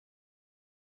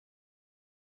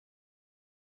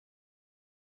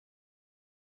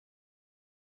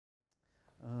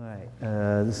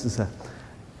This is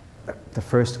the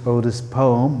first oldest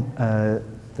poem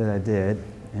that I did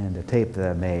and a tape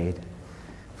that I made,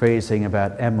 phrasing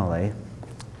about Emily.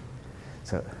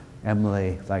 So,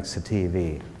 Emily likes the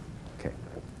TV. Okay.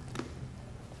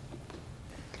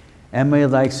 Emily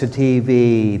likes the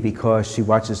TV because she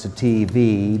watches the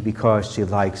TV because she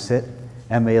likes it.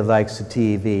 Emily likes the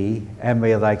TV.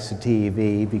 Emily likes the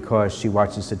TV because she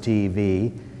watches the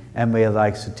TV. Emily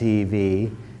likes the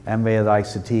TV. Emily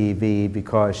likes the TV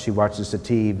because she watches the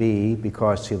TV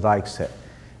because she likes it.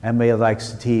 Emily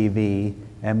likes the TV.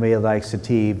 Emily likes the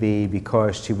TV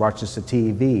because she watches the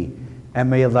TV.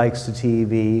 Emily likes the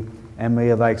TV.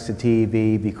 Emily likes the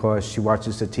TV because she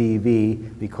watches the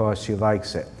TV because she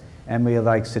likes it. Emily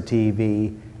likes the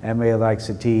TV. Emily likes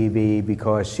the TV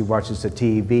because she watches the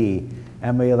TV.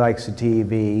 Emily likes the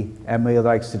TV. Emily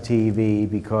likes the TV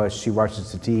because she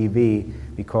watches the TV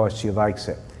because she likes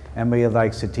it. Emily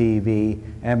likes the TV.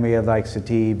 Emily likes the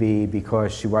TV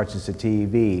because she watches the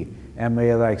TV.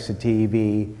 Emily likes the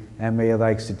TV. Emily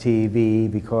likes the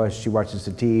TV because she watches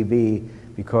the TV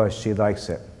because she likes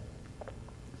it.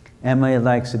 Emily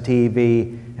likes the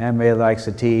TV. Emily likes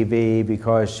the TV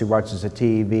because she watches the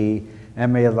TV.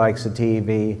 Emily likes the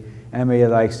TV. Emily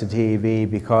likes the TV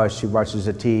because she watches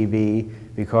the TV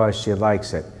because she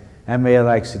likes it. Emily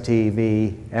likes the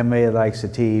TV. Emily likes the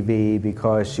TV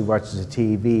because she watches the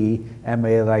TV.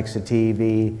 Emily likes the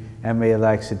TV. Emily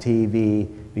likes the TV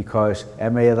because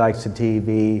Emily likes the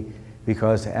TV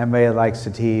because Emily likes the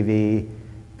TV.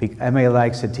 Emily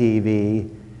likes the TV.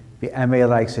 Emily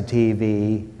likes the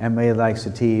TV. Emily likes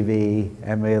the TV.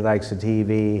 Emily likes the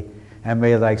TV.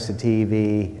 Emily likes the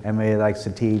TV. Emily likes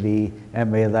the TV.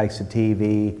 Emily likes the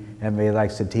TV. Emily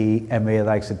likes the tea. Emily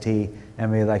likes the tea.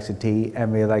 Emily likes the tea.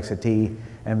 Emily likes the tea.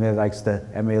 Emily likes the.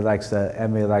 Emily likes the.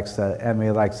 Emily likes the.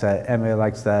 Emily likes the. Emily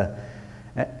likes the.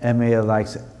 Emily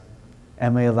likes.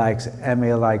 Emily likes.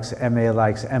 Emily likes. Emily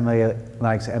likes. Emily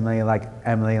likes. Emily like.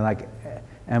 Emily like.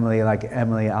 Emily like.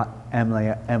 Emily. Emily.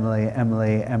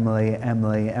 Emily. Emily.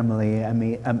 Emily. Emily. Emily.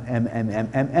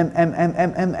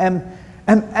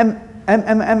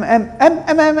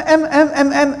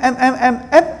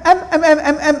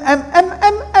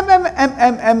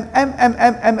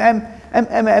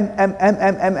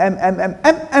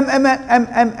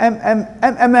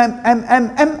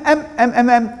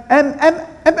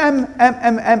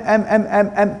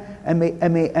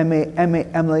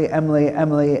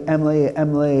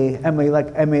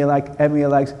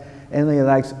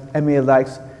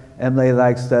 Emily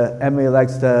likes the. Emily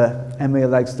likes the. Emily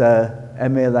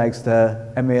likes the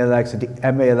tea.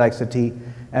 Emily likes the tea.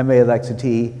 Emily likes the tea. Emily likes the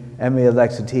TV. Emily likes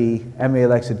the TV.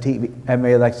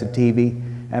 Emily likes the TV.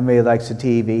 Emily likes the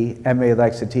TV. Emily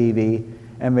likes the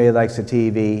TV. Emily likes the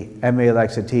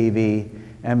TV.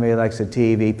 Emily likes the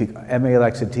TV. Emily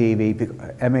likes the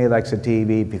TV. Emily likes the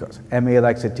TV because Emily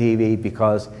likes the TV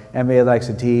because Emily likes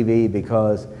the TV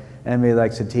because Emily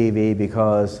likes the TV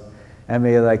because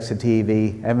Emily likes the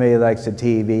TV. Emily likes the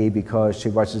TV because she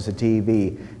watches the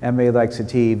TV. Emily likes the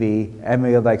TV.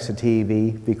 Emily likes the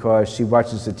TV because she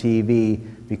watches the TV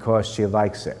because she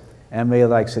likes it. Emily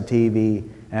likes the TV.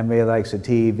 Emily likes the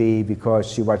TV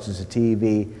because she watches the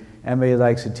TV. Emily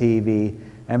likes the TV.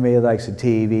 Emily likes the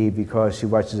TV because she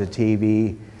watches the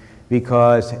TV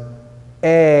because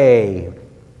A,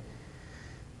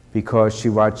 because she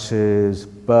watches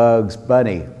Bugs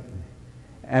Bunny.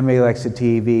 Emily likes the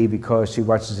TV because she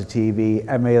watches the TV.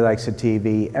 Emily likes the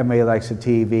TV. Emily likes the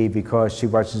TV because she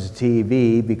watches the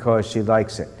TV because she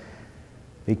likes it.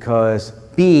 Because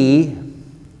B,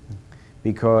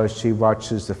 because she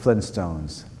watches the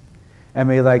Flintstones.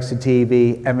 Emily likes the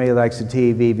TV. Emily likes the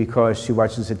TV because she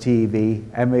watches the TV.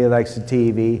 Emily likes the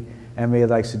TV. Emily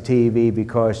likes the TV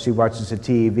because she watches the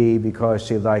TV because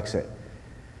she likes it.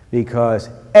 Because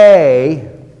A,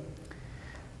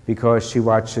 because she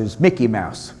watches Mickey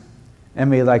Mouse.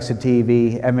 Emily likes the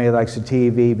TV. Emily likes the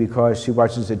TV because she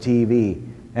watches the TV.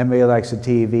 Emily likes the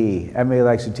TV. Emily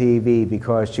likes the TV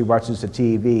because she watches the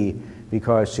TV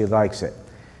because she likes it.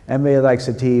 Emily likes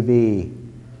the TV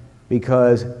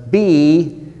because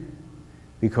B,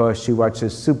 because she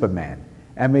watches Superman.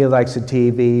 Emily likes the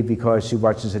TV because she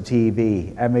watches the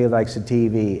TV. Emily likes the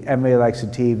TV. Emily likes the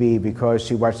TV because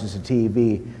she watches the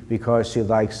TV because she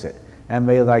likes it.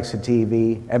 Emily likes the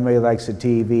TV. Emily likes the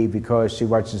TV because she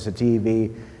watches the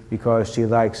TV because she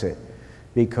likes it.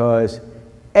 Because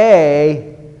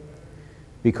A,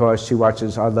 because she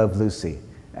watches I Love Lucy.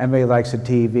 Emily likes the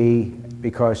TV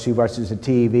because she watches the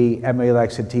TV. Emily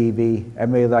likes the TV.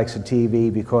 Emily likes the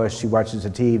TV because she watches the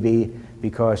TV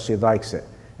because she likes it.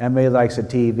 Emily likes the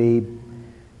TV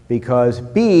because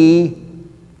B,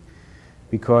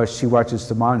 because she watches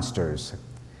the monsters.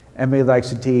 Emily likes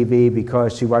the TV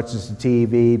because she watches the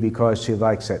TV because she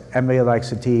likes it. Emily likes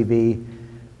the TV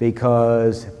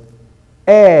because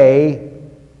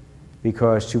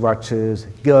because she watches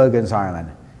Gilligan's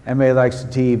Island. Emily likes the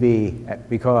TV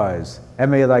because.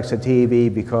 Emily likes the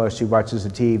TV because she watches the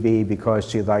TV because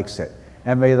she likes it.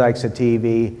 Emily likes the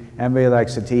TV. Emily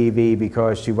likes the TV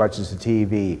because she watches the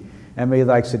TV. Emily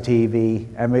likes the TV.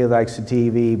 Emily likes the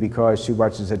TV because she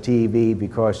watches the TV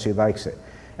because she likes it.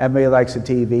 Emily likes the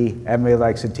TV. Emily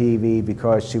likes the TV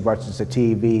because she watches the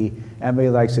TV. Emily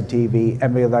likes the TV.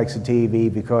 Emily likes the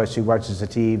TV because she watches the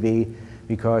TV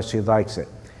because she likes it.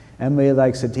 Emily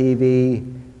likes the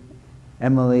TV.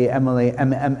 Emily likes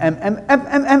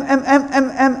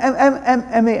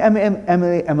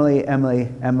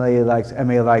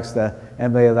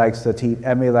the TV.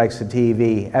 Emily likes the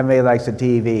TV. Emily likes the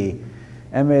TV.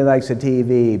 Emily likes the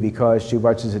TV because she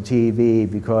watches the TV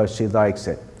because she likes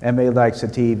it. Emily likes the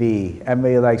TV.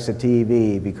 Emily likes the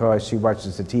TV because she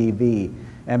watches the TV.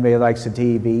 Emily likes the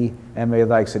TV. Emily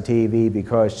likes the TV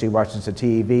because she watches the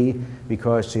TV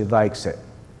because she likes it.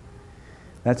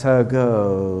 That's how it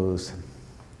goes.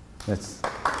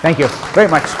 Thank you very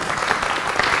much.